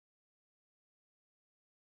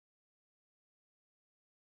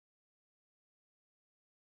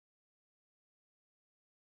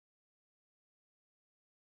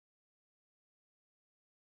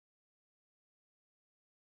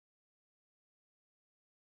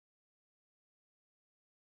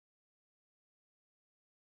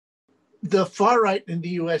The far right in the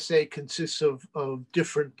USA consists of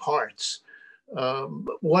different parts.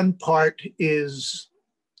 One part is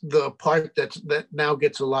the part that now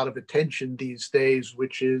gets a lot of attention these days,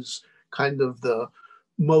 which is kind of the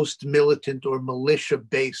most militant or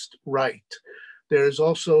militia-based right. There's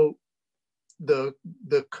also the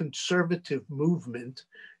conservative movement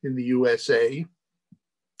in the USA,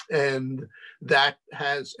 and that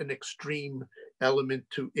has an extreme element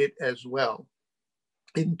to it as well.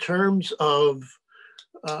 In terms of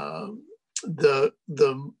the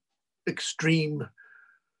extreme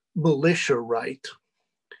militia right,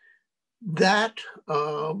 that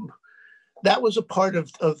was a part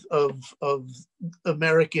of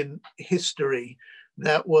American history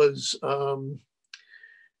that was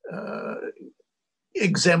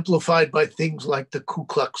exemplified by things like the Ku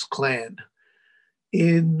Klux Klan.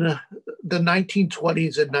 In the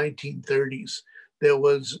 1920s and 1930s, there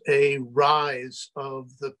was a rise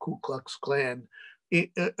of the Ku Klux Klan,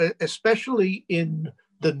 especially in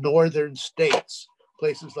the northern states,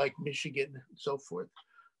 places like Michigan and so forth.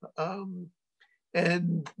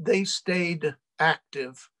 And they stayed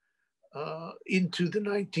active into the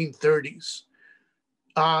 1930s,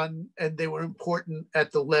 and they were important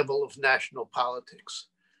at the level of national politics.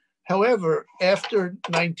 However, after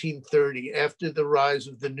 1930, after the rise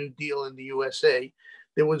of the New Deal in the USA,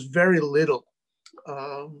 there was very little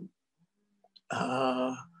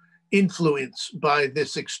influence by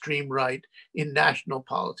this extreme right in national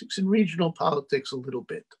politics. In regional politics, a little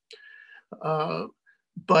bit.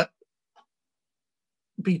 But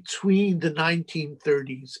between the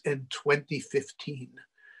 1930s and 2015,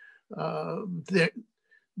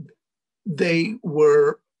 they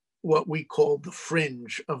were what we call the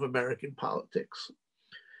fringe of American politics,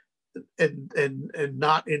 and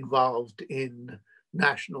not involved in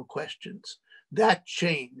national questions. That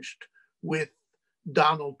changed with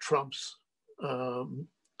Donald Trump's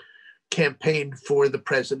campaign for the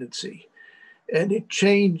presidency. And it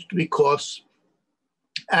changed because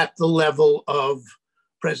at the level of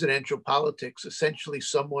presidential politics, essentially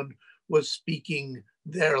someone was speaking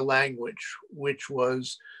their language, which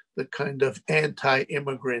was the kind of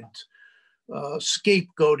anti-immigrant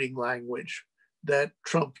scapegoating language that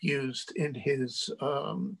Trump used in his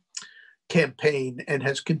campaign and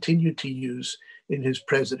has continued to use in his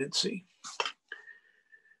presidency.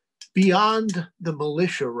 Beyond the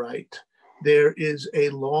militia right, there is a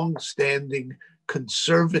long-standing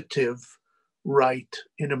conservative right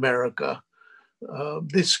in America.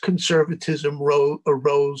 This conservatism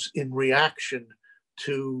arose in reaction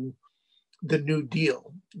to the New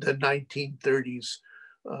Deal, the 1930s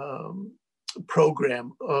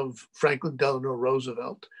program of Franklin Delano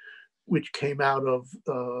Roosevelt, which came out of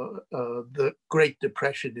the Great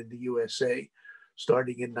Depression in the USA,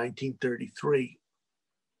 starting in 1933.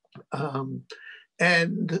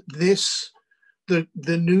 And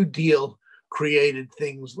the New Deal created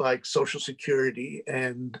things like Social Security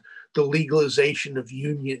and the legalization of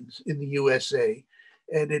unions in the USA.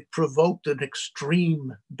 And it provoked an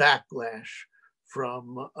extreme backlash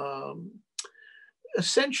from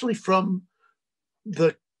essentially from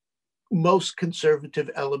the most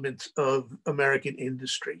conservative elements of American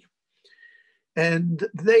industry. And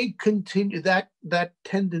they continue, that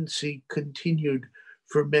tendency continued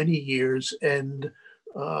for many years and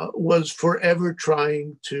was forever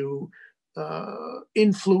trying to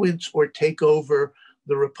influence or take over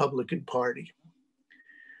the Republican Party.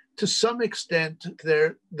 To some extent,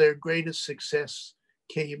 their greatest success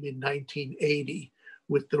came in 1980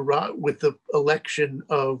 with the election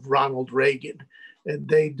of Ronald Reagan, and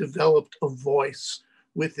they developed a voice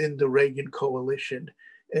within the Reagan coalition.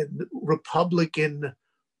 And Republican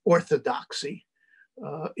orthodoxy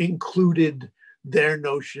included their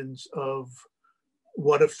notions of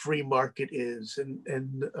what a free market is and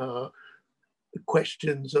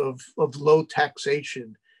questions of low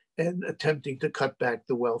taxation and attempting to cut back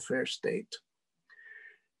the welfare state.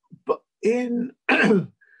 But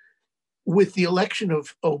with the election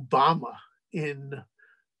of Obama in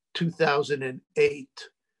 2008,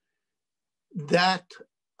 that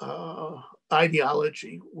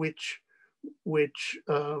ideology, which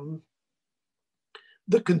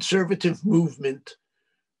the conservative movement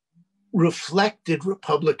reflected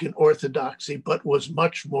Republican orthodoxy, but was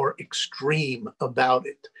much more extreme about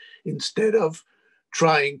it. Instead of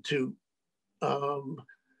trying to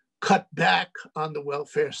cut back on the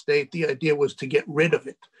welfare state, the idea was to get rid of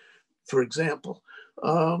it, for example.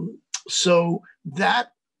 So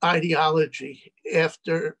that ideology,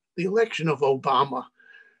 after the election of Obama,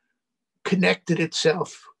 connected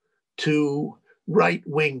itself to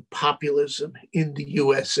right-wing populism in the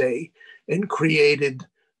USA and created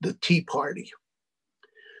the Tea Party.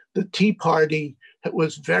 The Tea Party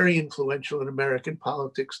was very influential in American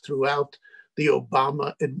politics throughout the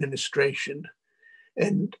Obama administration.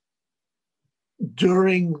 And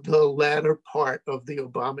during the latter part of the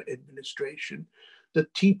Obama administration, the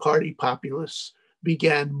Tea Party populists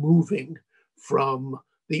began moving from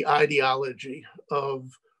the ideology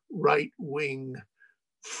of right-wing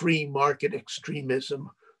free market extremism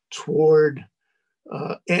toward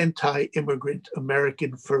anti-immigrant America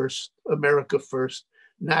first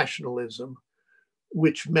nationalism,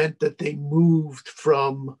 which meant that they moved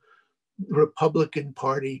from Republican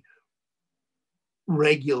Party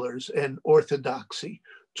regulars and orthodoxy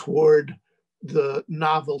toward the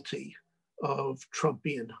novelty of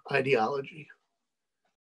Trumpian ideology.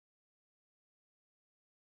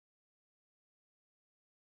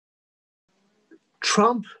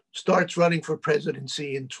 Trump starts running for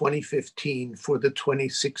presidency in 2015 for the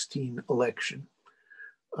 2016 election.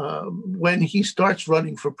 When he starts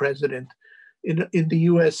running for president, in the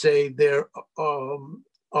USA, there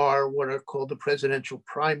are what are called the presidential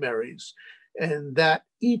primaries, and that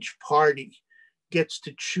each party gets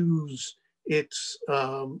to choose its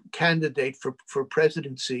candidate for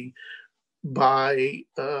presidency by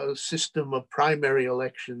a system of primary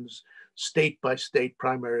elections, state by state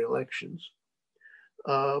primary elections.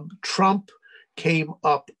 Trump came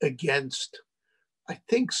up against, I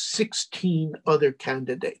think, 16 other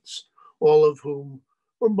candidates, all of whom,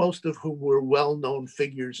 or most of whom, were well-known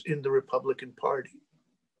figures in the Republican Party.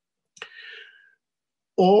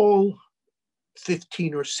 All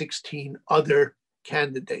 15 or 16 other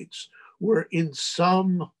candidates were in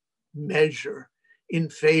some measure in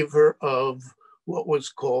favor of what was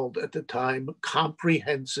called at the time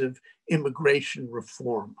comprehensive immigration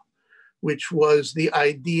reform, which was the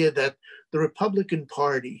idea that the Republican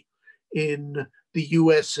Party in the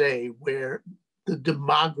USA, where the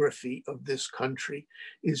demography of this country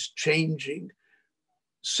is changing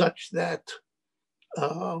such that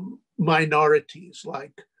minorities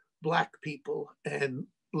like Black people and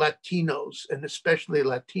Latinos, and especially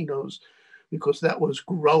Latinos, because that was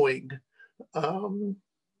growing,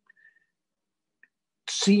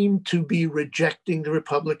 seemed to be rejecting the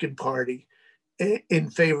Republican Party in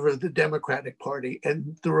favor of the Democratic Party.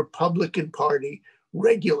 And the Republican Party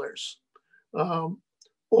regulars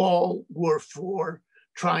all were for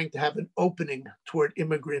trying to have an opening toward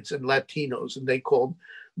immigrants and Latinos, and they called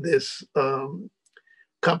this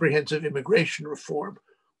comprehensive immigration reform.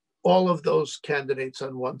 All of those candidates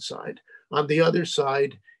on one side. On the other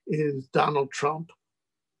side is Donald Trump,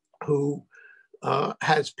 who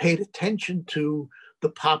has paid attention to the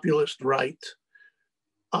populist right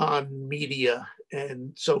on media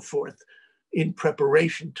and so forth in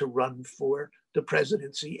preparation to run for the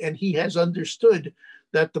presidency. And he has understood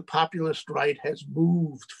that the populist right has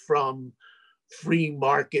moved from free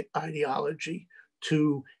market ideology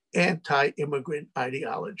to anti-immigrant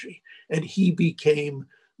ideology. And he became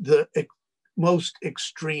the most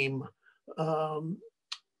extreme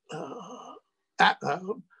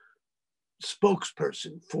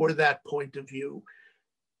spokesperson for that point of view.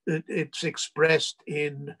 It's expressed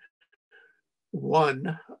in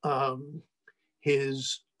one,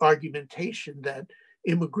 his argumentation that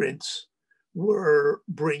immigrants were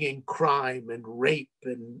bringing crime and rape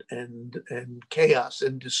and chaos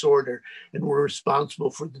and disorder, and were responsible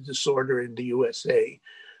for the disorder in the USA.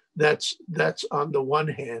 That's on the one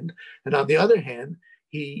hand. And on the other hand,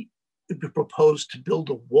 he proposed to build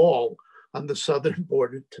a wall on the southern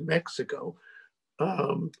border to Mexico.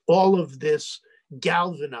 All of this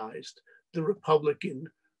galvanized the Republican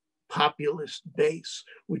populist base,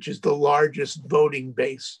 which is the largest voting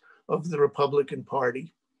base of the Republican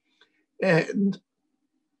Party. And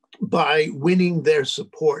by winning their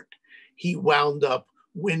support, he wound up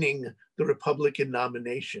winning the Republican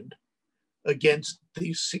nomination against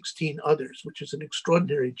these 16 others, which is an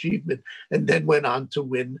extraordinary achievement, and then went on to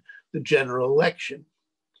win the general election.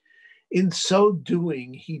 In so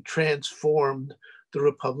doing, he transformed the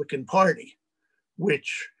Republican Party,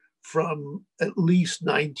 which from at least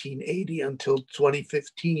 1980 until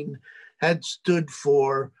 2015 had stood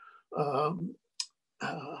for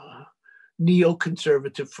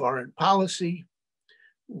neoconservative foreign policy,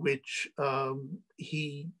 which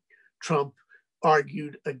Trump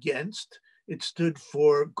argued against. It stood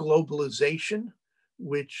for globalization,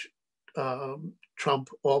 which Trump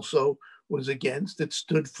also was against. It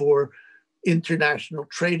stood for international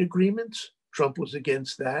trade agreements. Trump was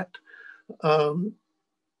against that.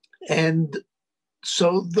 And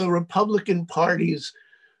so the Republican parties,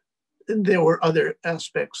 and there were other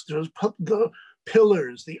aspects. There was the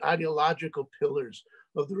pillars, the ideological pillars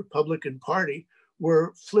of the Republican Party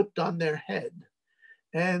were flipped on their head.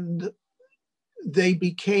 And they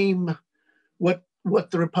became what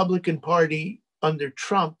the Republican Party under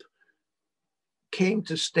Trump came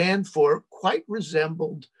to stand for, quite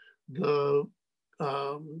resembled the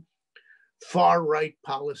far-right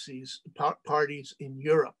parties in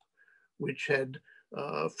Europe, which had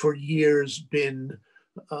for years been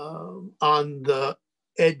on the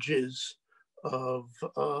edges of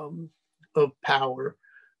power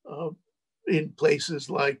in places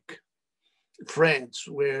like France,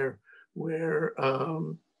 where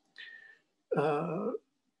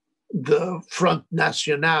the Front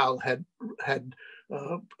National had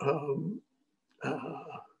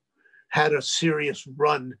had a serious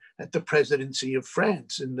run at the presidency of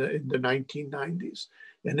France in the 1990s,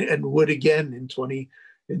 and would again in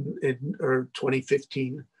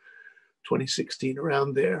 2015, 2016,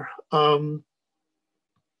 around there.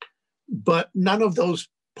 But none of those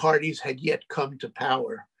parties had yet come to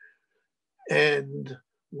power. And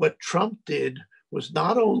what Trump did was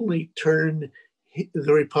not only turn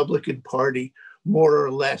the Republican Party more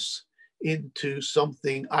or less into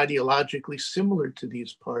something ideologically similar to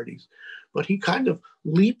these parties, but he kind of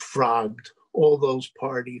leapfrogged all those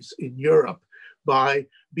parties in Europe by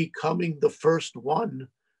becoming the first one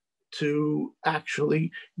to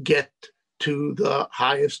actually get to the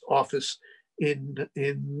highest office in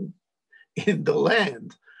the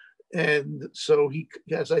land. And so he,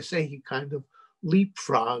 as I say, he kind of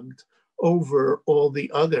leapfrogged over all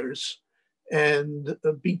the others and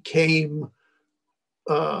became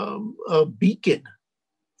a beacon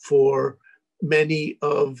for many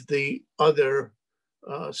of the other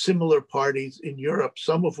similar parties in Europe,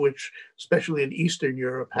 some of which, especially in Eastern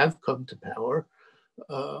Europe, have come to power.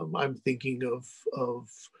 I'm thinking of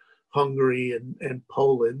Hungary and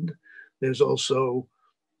Poland. There's also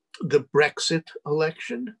the Brexit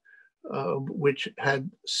election, which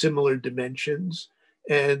had similar dimensions,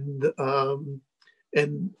 and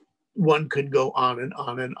one could go on and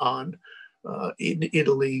on and on. In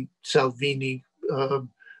Italy, Salvini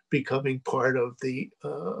becoming part of the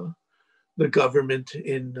government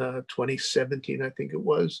in 2017, I think it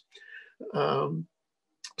was.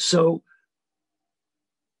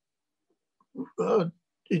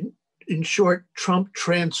 In short, Trump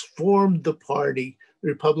transformed the party, the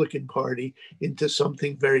Republican Party, into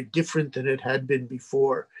something very different than it had been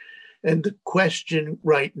before. And the question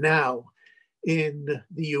right now in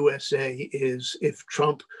the USA is, if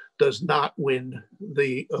Trump does not win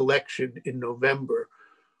the election in November,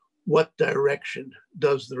 what direction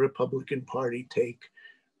does the Republican Party take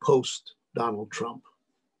post Donald Trump?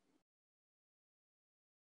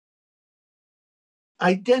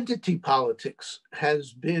 Identity politics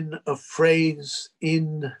has been a phrase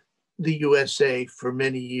in the USA for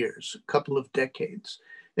many years, a couple of decades.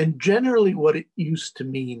 And generally what it used to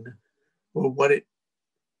mean, or what it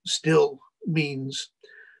still means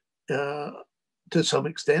to some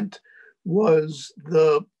extent, was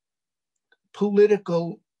the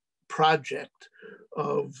political project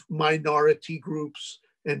of minority groups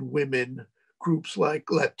and women, groups like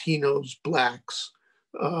Latinos, Blacks,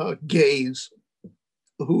 gays,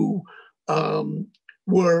 who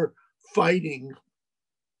were fighting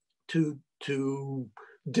to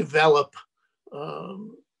develop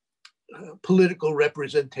political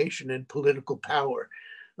representation and political power.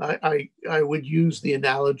 I would use the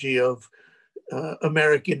analogy of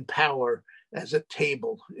American power as a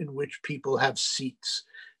table in which people have seats.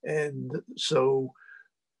 And so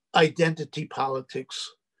identity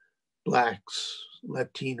politics, Blacks,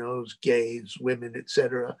 Latinos, gays, women,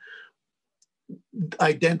 etc.,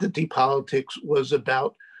 identity politics was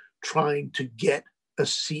about trying to get a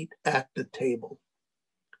seat at the table.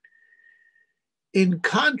 In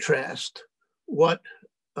contrast, what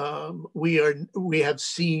we have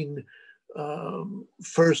seen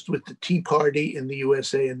first with the Tea Party in the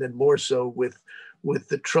USA, and then more so with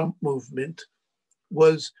the Trump movement,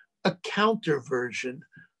 was a counter version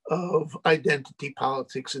of identity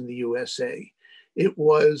politics in the USA. It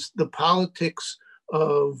was the politics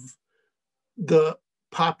of the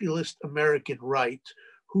populist American right,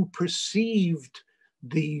 who perceived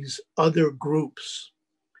these other groups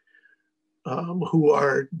who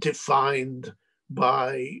are defined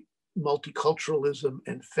by multiculturalism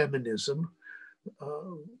and feminism,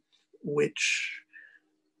 which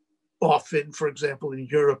often, for example, in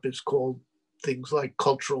Europe is called things like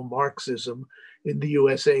cultural Marxism. In the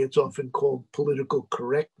USA, it's often called political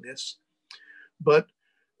correctness. But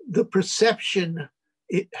the perception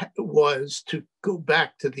it was, to go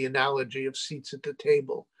back to the analogy of seats at the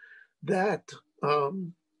table, that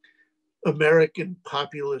American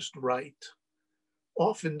populist right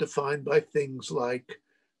often defined by things like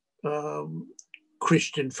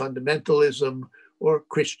Christian fundamentalism or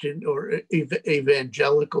Christian or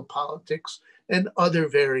evangelical politics and other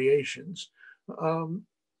variations,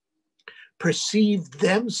 perceived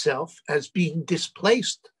themselves as being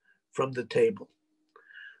displaced from the table.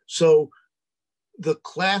 So the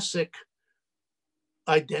classic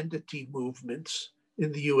identity movements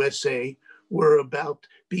in the USA were about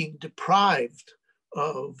being deprived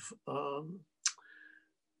of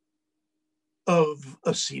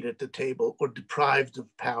a seat at the table or deprived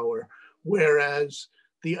of power, whereas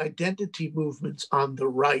the identity movements on the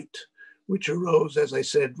right, which arose, as I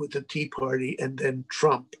said, with the Tea Party and then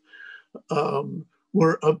Trump,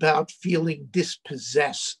 were about feeling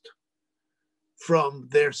dispossessed from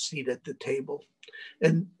their seat at the table.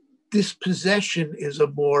 And dispossession is a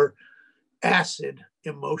more acid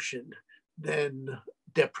emotion than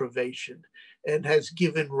deprivation, and has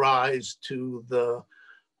given rise to the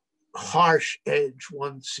harsh edge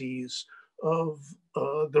one sees of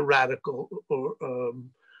the radical or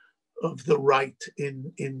of the right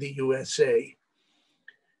in the USA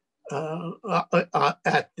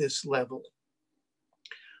at this level.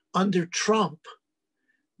 Under Trump,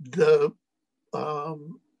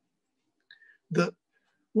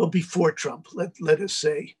 before Trump, let us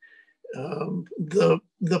say, the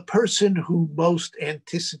person who most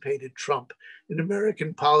anticipated Trump in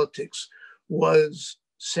American politics was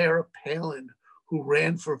Sarah Palin, who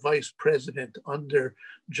ran for vice president under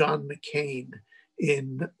John McCain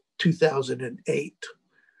in 2008.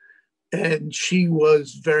 And she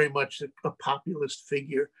was very much a populist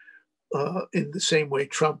figure in the same way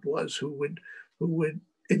Trump was, who would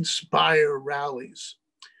inspire rallies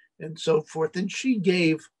and so forth. And she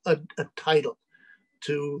gave a title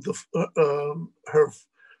to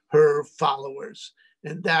her followers,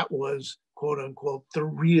 and that was, quote unquote, the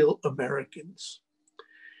real Americans.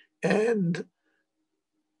 And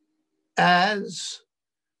as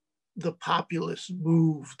the populists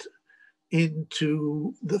moved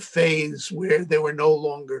into the phase where they were no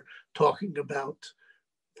longer talking about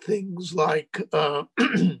things like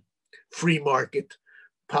free market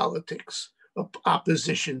politics,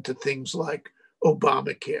 opposition to things like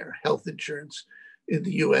Obamacare, health insurance in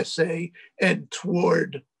the USA, and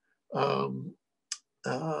toward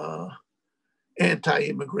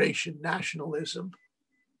anti-immigration nationalism.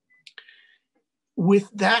 With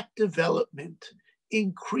that development,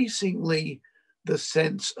 increasingly the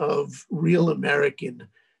sense of real American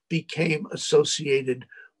became associated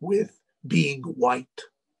with being white.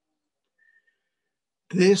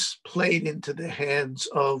 This played into the hands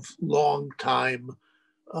of longtime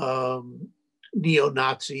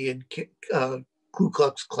neo-Nazi and Ku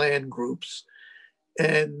Klux Klan groups,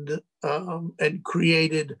 and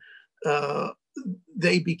created.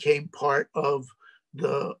 They became part of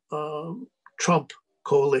the Trump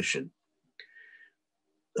coalition.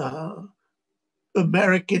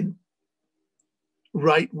 American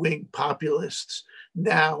right-wing populists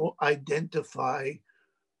now identify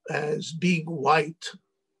as being white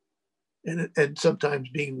and sometimes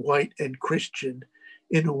being white and Christian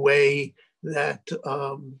in a way that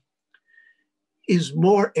is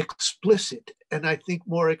more explicit, and I think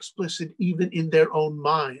more explicit even in their own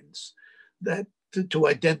minds, that to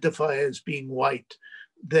identify as being white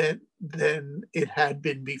than it had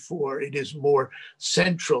been before. It is more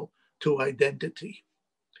central to identity.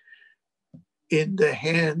 In the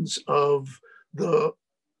hands of the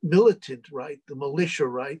militant right, the militia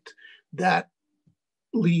right, that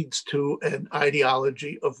leads to an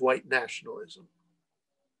ideology of white nationalism.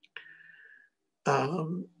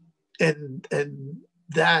 And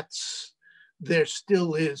that's, there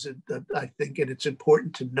still is, I think, and it's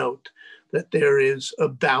important to note that there is a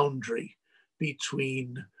boundary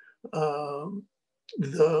between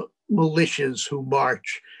the militias who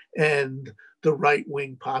march and the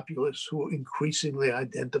right-wing populists who increasingly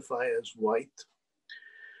identify as white.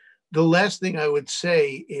 The last thing I would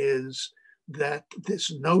say is that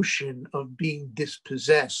this notion of being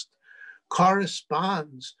dispossessed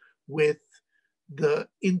corresponds with the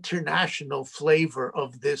international flavor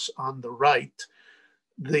of this on the right.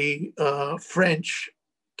 The French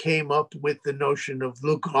came up with the notion of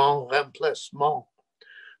le grand remplacement,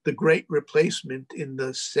 the great replacement, in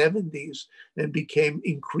the 70s, and became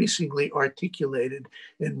increasingly articulated,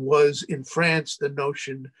 and was in France the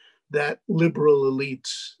notion that liberal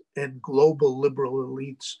elites and global liberal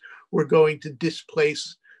elites were going to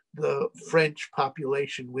displace the French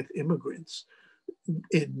population with immigrants,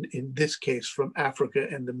 in this case from Africa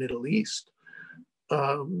and the Middle East.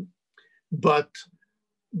 But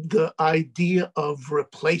the idea of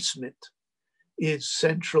replacement is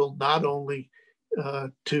central not only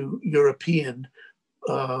to European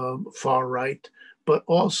far right, but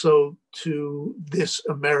also to this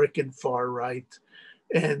American far right.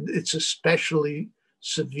 And it's especially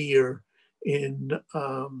severe in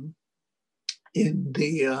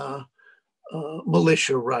the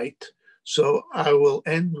militia right. So I will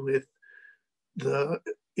end with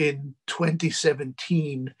in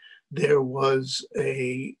 2017, there was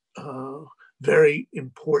a very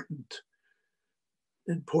important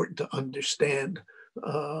to understand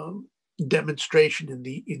demonstration in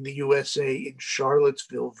the USA in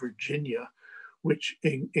Charlottesville, Virginia, which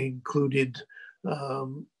included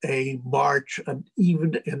a march,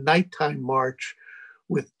 even a nighttime march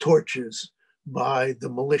with torches by the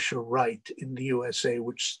militia right in the USA,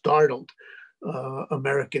 which startled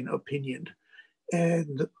American opinion.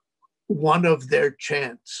 And one of their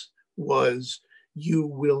chants was, "You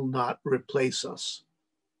will not replace us."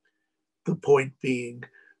 The point being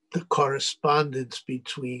the correspondence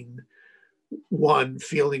between, one,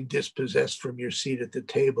 feeling dispossessed from your seat at the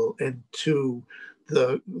table, and two,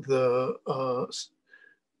 the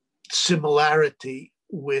similarity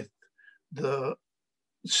with the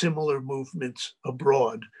similar movements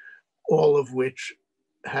abroad, all of which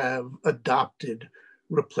have adopted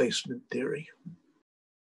replacement theory.